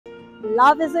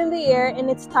Love is in the air, and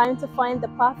it's time to find the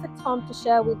perfect home to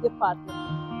share with your partner.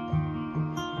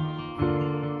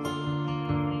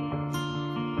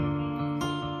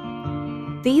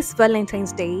 This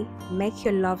Valentine's Day, make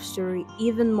your love story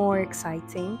even more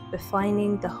exciting by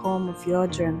finding the home of your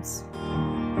dreams.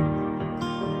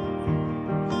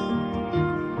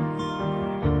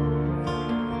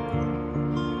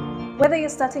 Whether you're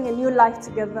starting a new life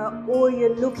together or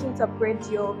you're looking to upgrade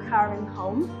your current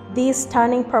home, this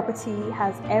stunning property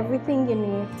has everything you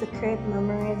need to create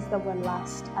memories that will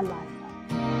last a lifetime.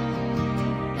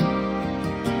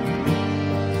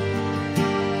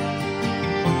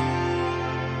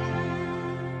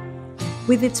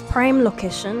 With its prime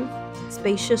location,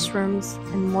 spacious rooms,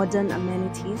 and modern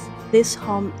amenities, this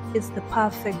home is the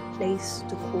perfect place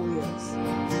to call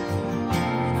yours.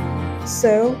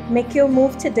 So, make your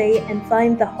move today and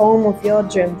find the home of your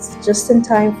dreams just in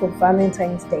time for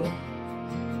Valentine's Day.